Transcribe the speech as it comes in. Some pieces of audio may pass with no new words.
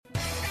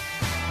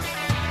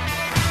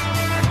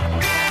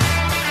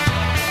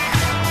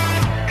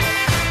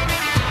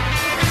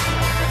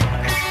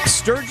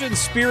sturgeon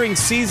spearing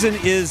season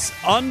is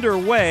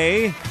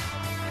underway.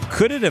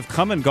 Could it have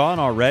come and gone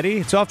already?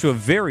 It's off to a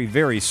very,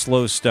 very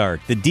slow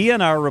start. The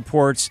DNR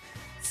reports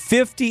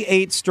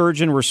 58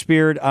 sturgeon were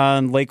speared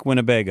on Lake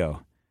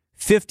Winnebago.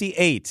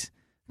 58.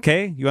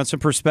 Okay, you want some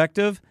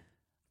perspective?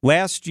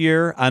 Last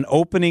year, on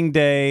opening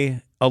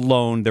day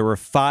alone, there were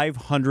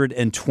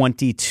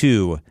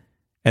 522,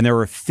 and there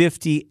were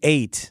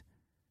 58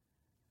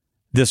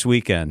 this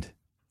weekend.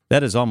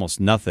 That is almost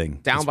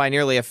nothing. Down by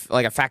nearly a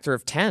factor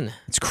of 10.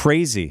 It's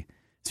crazy.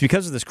 It's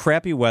because of this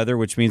crappy weather,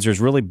 which means there's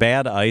really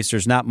bad ice.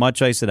 There's not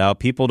much ice out.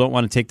 People don't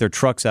want to take their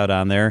trucks out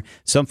on there.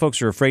 Some folks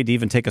are afraid to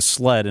even take a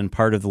sled in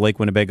part of the Lake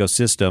Winnebago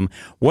system.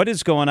 What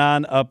is going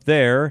on up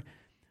there?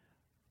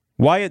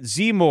 Wyatt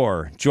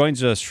Ziemer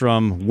joins us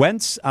from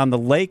Wentz on the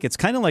Lake. It's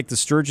kind of like the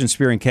sturgeon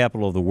spearing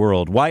capital of the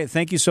world. Wyatt,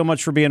 thank you so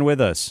much for being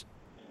with us.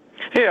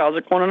 Hey, how's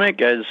it going tonight,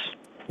 guys?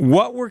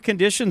 What were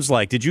conditions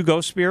like? Did you go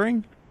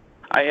spearing?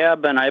 I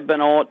have been. I've been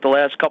out the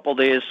last couple of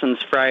days since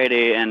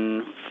Friday,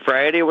 and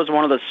Friday was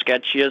one of the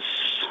sketchiest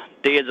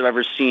days I've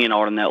ever seen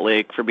out in that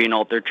lake for being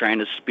out there trying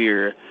to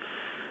spear.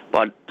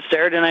 But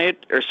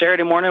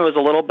Saturday morning was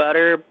a little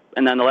better,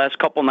 and then the last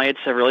couple nights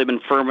have really been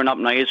firming up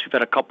nice. We've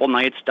had a couple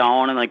nights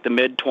down in like the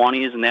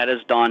mid-20s, and that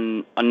has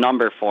done a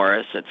number for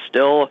us. It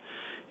still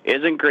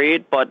isn't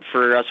great, but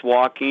for us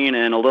walking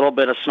and a little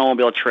bit of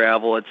snowmobile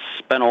travel, it's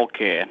been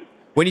okay.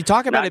 When you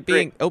talk about it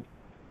being... Go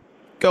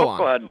on.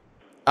 Go ahead.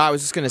 I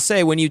was just going to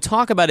say, when you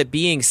talk about it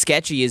being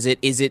sketchy, is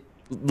it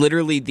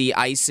literally the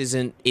ice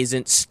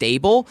isn't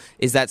stable?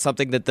 Is that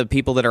something that the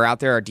people that are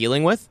out there are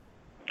dealing with?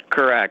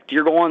 Correct.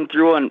 You're going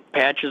through in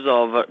patches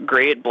of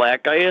great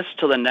black ice.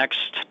 To the next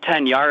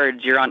 10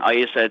 yards, you're on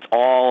ice that's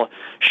all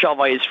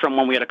shove ice from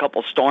when we had a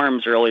couple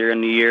storms earlier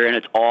in the year, and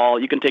it's all,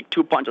 you can take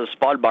 2 punches of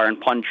spud bar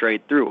and punch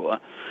right through.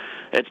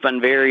 It's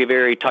been very,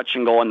 very touch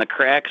and go, and the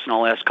cracks in the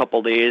last couple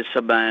of days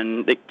have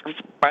been,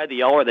 by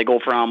the hour, they go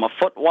from a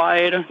foot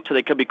wide to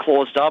they could be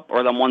closed up,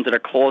 or the ones that are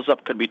closed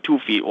up could be 2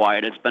 feet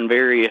wide. It's been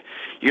very,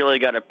 you really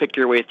got to pick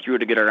your way through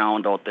to get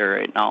around out there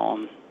right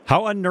now.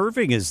 How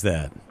unnerving is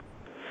that?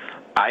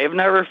 I have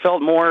never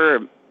felt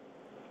more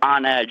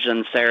on edge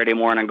than Saturday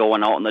morning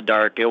going out in the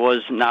dark. It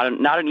was not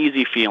an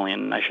easy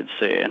feeling, I should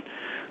say.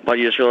 But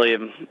you just really,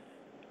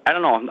 I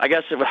don't know, I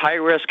guess it was high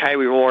risk, high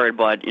reward,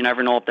 but you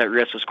never know if that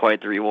risk was quite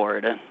the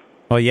reward.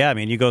 Well, yeah, I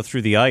mean, you go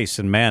through the ice,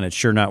 and man, it's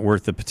sure not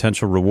worth the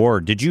potential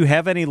reward. Did you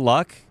have any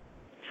luck?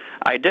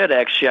 I did,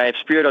 actually. I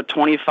speared a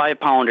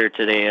 25-pounder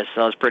today,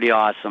 so that was pretty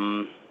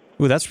awesome.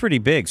 Ooh, that's pretty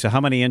big. So how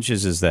many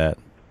inches is that?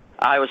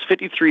 I was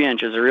 53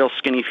 inches, a real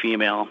skinny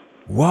female.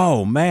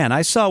 Whoa, man.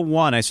 I saw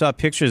one. I saw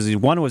pictures.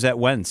 One was at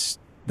Wentz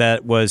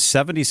that was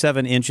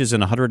 77 inches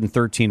and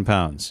 113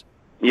 pounds.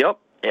 Yep.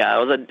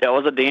 Yeah, it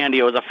was a dandy.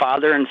 It was a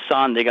father and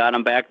son. They got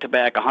them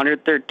back-to-back,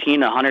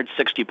 113 and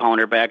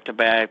 160-pounder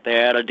back-to-back. They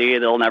had a day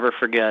they'll never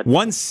forget.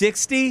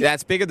 160?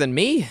 That's bigger than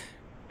me.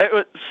 It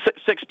was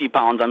 60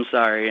 pounds, I'm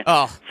sorry.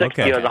 Oh, 60.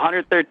 okay. It was a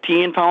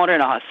 113-pounder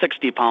and a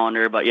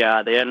 60-pounder. But,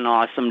 yeah, they had an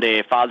awesome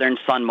day. Father and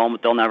son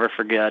moment they'll never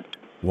forget.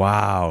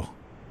 Wow.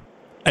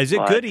 Is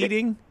it good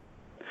eating?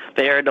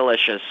 They are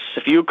delicious.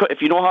 If you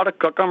know how to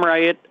cook them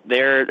right,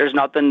 there's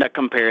nothing that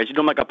compares. You do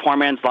them like a poor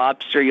man's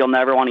lobster, you'll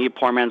never want to eat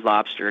poor man's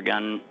lobster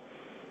again.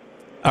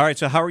 All right,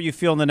 so how are you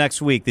feeling the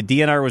next week? The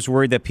DNR was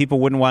worried that people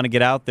wouldn't want to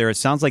get out there. It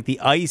sounds like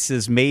the ice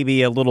is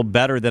maybe a little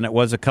better than it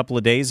was a couple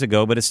of days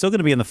ago, but it's still going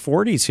to be in the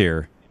 40s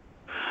here.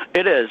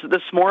 It is.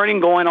 This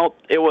morning going out,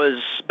 it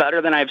was better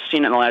than I've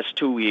seen in the last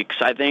 2 weeks.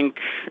 I think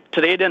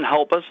today didn't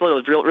help us. It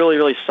was really,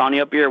 really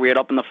sunny up here. We had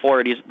up in the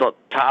 40s. The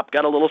top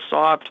got a little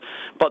soft,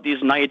 but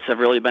these nights have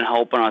really been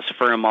helping us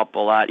firm up a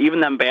lot.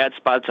 Even them bad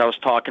spots I was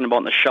talking about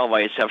in the shove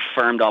ice have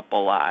firmed up a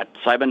lot.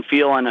 So I've been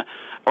feeling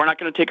we're not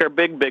going to take our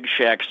big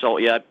shacks out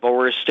yet, but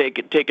we're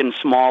taking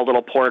small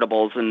little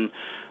portables and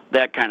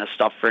that kind of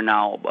stuff for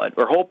now. But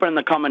we're hoping in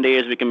the coming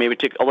days we can maybe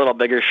take a little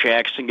bigger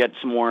shacks and get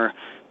some more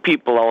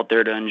people out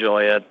there to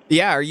enjoy it.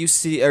 Yeah, are you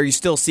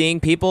still seeing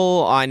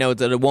people? I know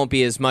that it won't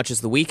be as much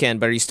as the weekend,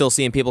 but are you still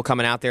seeing people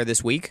coming out there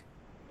this week?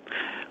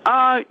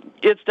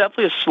 It's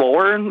definitely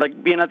slower.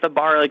 Like being at the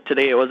bar like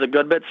today, it was a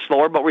good bit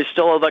slower, but we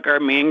still have like our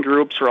main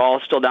groups. We're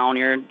all still down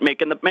here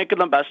making the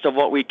best of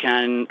what we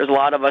can. There's a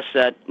lot of us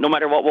that no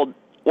matter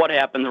what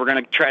happens, we're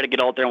going to try to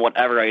get out there in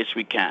whatever ice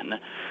we can.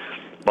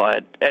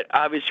 But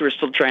obviously, we're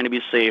still trying to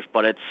be safe.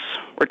 But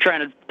we're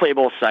trying to play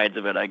both sides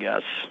of it, I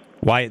guess.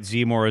 Wyatt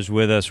Ziemer is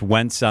with us.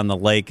 Wentz on the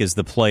Lake is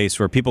the place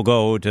where people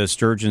go to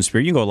sturgeon spear.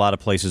 You can go a lot of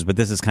places, but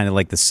this is kind of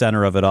like the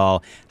center of it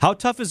all. How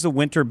tough has the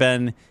winter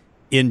been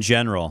in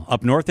general?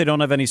 Up north, they don't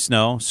have any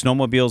snow.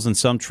 Snowmobiles and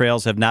some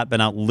trails have not been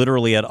out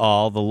literally at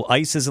all. The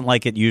ice isn't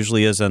like it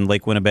usually is on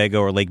Lake Winnebago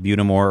or Lake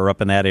Butamore or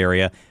up in that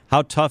area.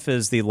 How tough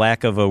has the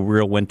lack of a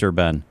real winter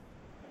been?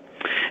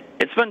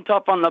 It's been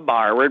tough on the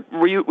bar.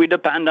 We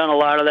depend on a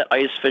lot of that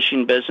ice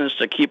fishing business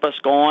to keep us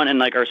going, and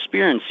like our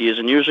spearing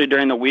season. Usually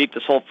during the week,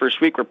 this whole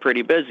first week, we're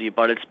pretty busy,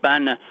 but it's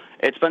been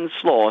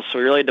slow. So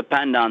we really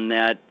depend on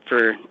that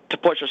to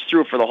push us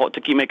through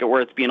to make it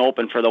worth being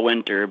open for the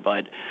winter.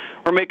 But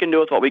we're making do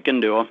with what we can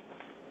do.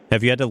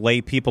 Have you had to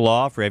lay people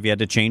off, or have you had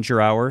to change your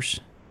hours?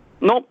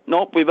 Nope.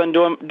 We've been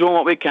doing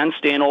what we can,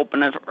 staying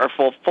open at our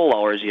full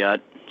hours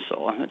yet.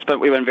 So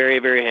we've been very,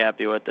 very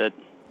happy with it.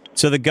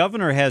 So the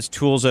governor has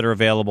tools that are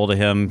available to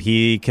him.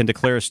 He can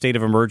declare a state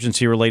of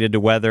emergency related to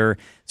weather.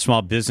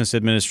 Small Business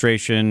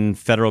Administration,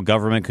 federal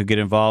government could get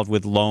involved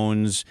with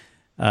loans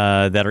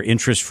that are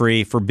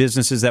interest-free for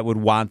businesses that would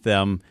want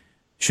them.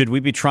 Should we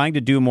be trying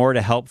to do more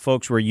to help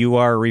folks where you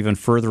are, or even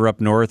further up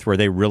north where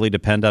they really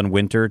depend on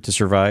winter to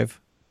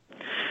survive?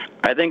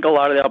 I think a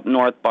lot of the up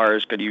north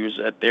bars could use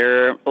it.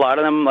 A lot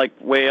of them, like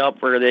way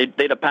up where they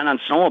depend on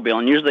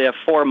snowmobiling. Usually they have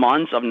 4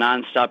 months of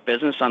nonstop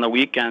business on the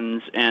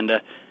weekends, and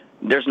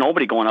there's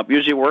nobody going up.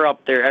 Usually we're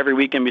up there every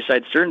weekend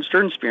besides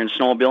Sturgon Spear and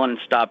snowmobiling and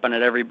stopping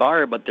at every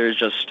bar, but there's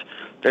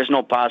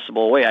no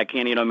possible way. I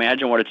can't even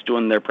imagine what it's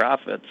doing to their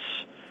profits.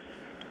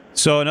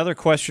 So another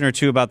question or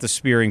two about the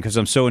spearing, because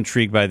I'm so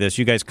intrigued by this.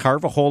 You guys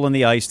carve a hole in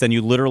the ice, then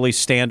you literally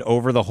stand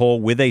over the hole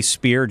with a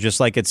spear,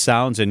 just like it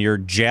sounds, and you're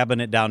jabbing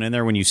it down in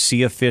there when you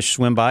see a fish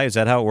swim by. Is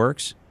that how it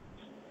works?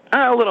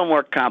 A little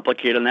more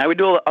complicated than that. We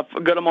do a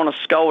good amount of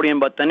scouting,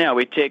 but then,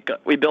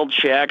 we build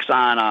shacks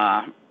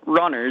on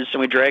runners, and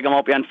we drag them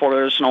up behind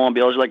 4-wheeler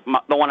snowmobiles. Like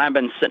the one I've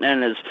been sitting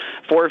in is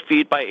 4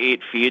 feet by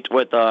 8 feet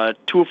with a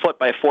 2 foot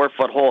by 4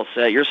 foot hole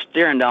set. You're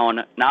staring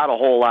down not a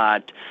whole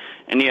lot.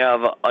 And you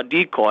have a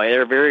decoy.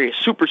 They're very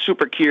super,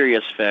 super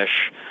curious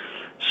fish.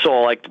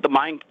 So, like, the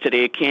mine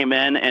today came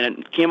in, and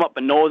it came up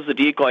and nosed the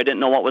decoy. I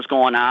didn't know what was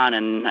going on,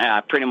 and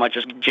pretty much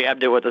just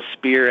jabbed it with a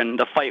spear, and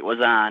the fight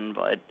was on.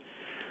 But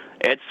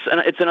it's an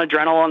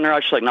adrenaline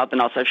rush like nothing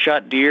else. I've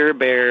shot deer,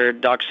 bear,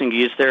 ducks, and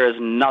geese. There is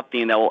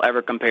nothing that will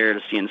ever compare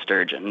to seeing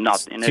sturgeon.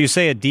 Nothing. So you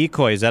say a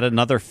decoy. Is that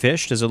another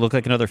fish? Does it look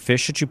like another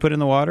fish that you put in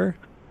the water?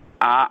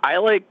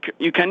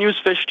 You can use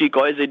fish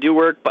decoys. They do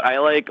work, but I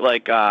like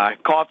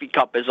coffee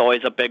cup is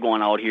always a big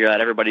one out here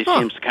that everybody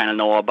seems to kind of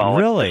know about.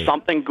 Really?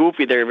 Something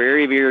goofy. They're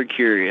very, very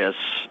curious.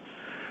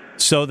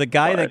 So the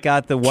guy that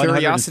got the 113...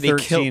 Curiosity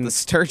killed the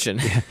sturgeon.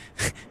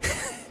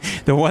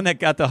 The one that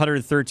got the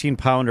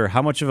 113-pounder,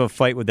 how much of a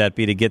fight would that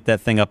be to get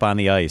that thing up on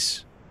the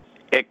ice?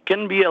 It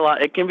can be a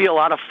lot. It can be a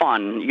lot of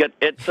fun.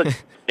 It's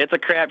a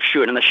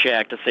crapshoot in the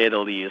shack, to say the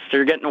least.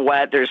 They're getting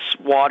wet. There's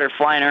water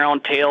flying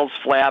around, tails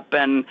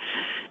flapping.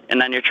 And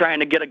then you're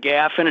trying to get a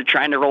gaff in it,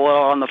 trying to roll it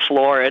out on the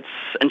floor.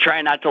 And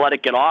trying not to let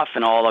it get off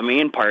and all the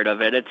main part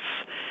of it.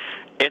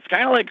 It's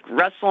kind of like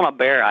wrestling a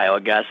bear, I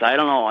would guess. I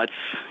don't know.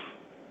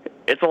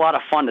 It's a lot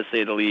of fun, to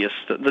say the least.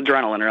 The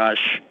adrenaline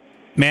rush.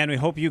 Man, we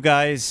hope you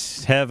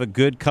guys have a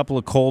good couple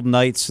of cold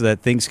nights so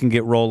that things can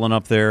get rolling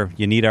up there.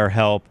 You need our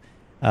help.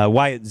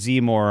 Wyatt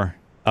Ziemer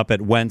up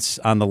at Wentz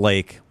on the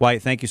Lake.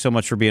 Wyatt, thank you so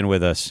much for being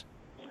with us.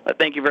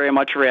 Thank you very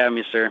much for having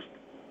me, sir.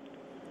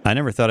 I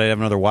never thought I'd have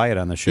another Wyatt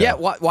on the show. Yeah,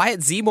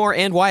 Wyatt Ziemer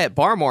and Wyatt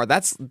Barmore.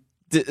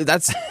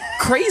 That's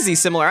crazy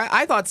similar.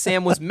 I thought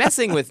Sam was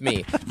messing with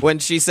me when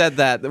she said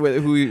that,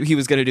 who he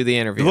was going to do the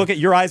interview. Look,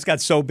 your eyes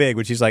got so big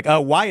when she's like,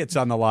 oh, Wyatt's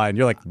on the line.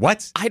 You're like,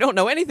 what? I don't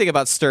know anything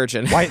about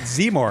sturgeon. Wyatt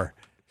Ziemer.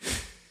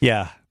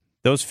 Yeah.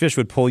 Those fish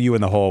would pull you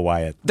in the hole,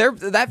 Wyatt.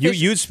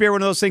 You'd spear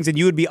one of those things, and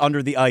you would be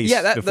under the ice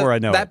before I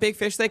know that big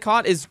fish they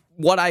caught is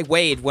what I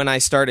weighed when I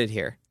started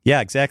here.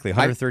 Yeah, exactly.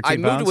 113 pounds. I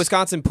moved to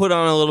Wisconsin, put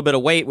on a little bit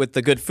of weight with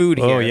the good food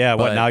here. Oh, yeah.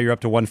 What, now you're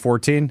up to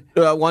 114?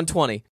 120.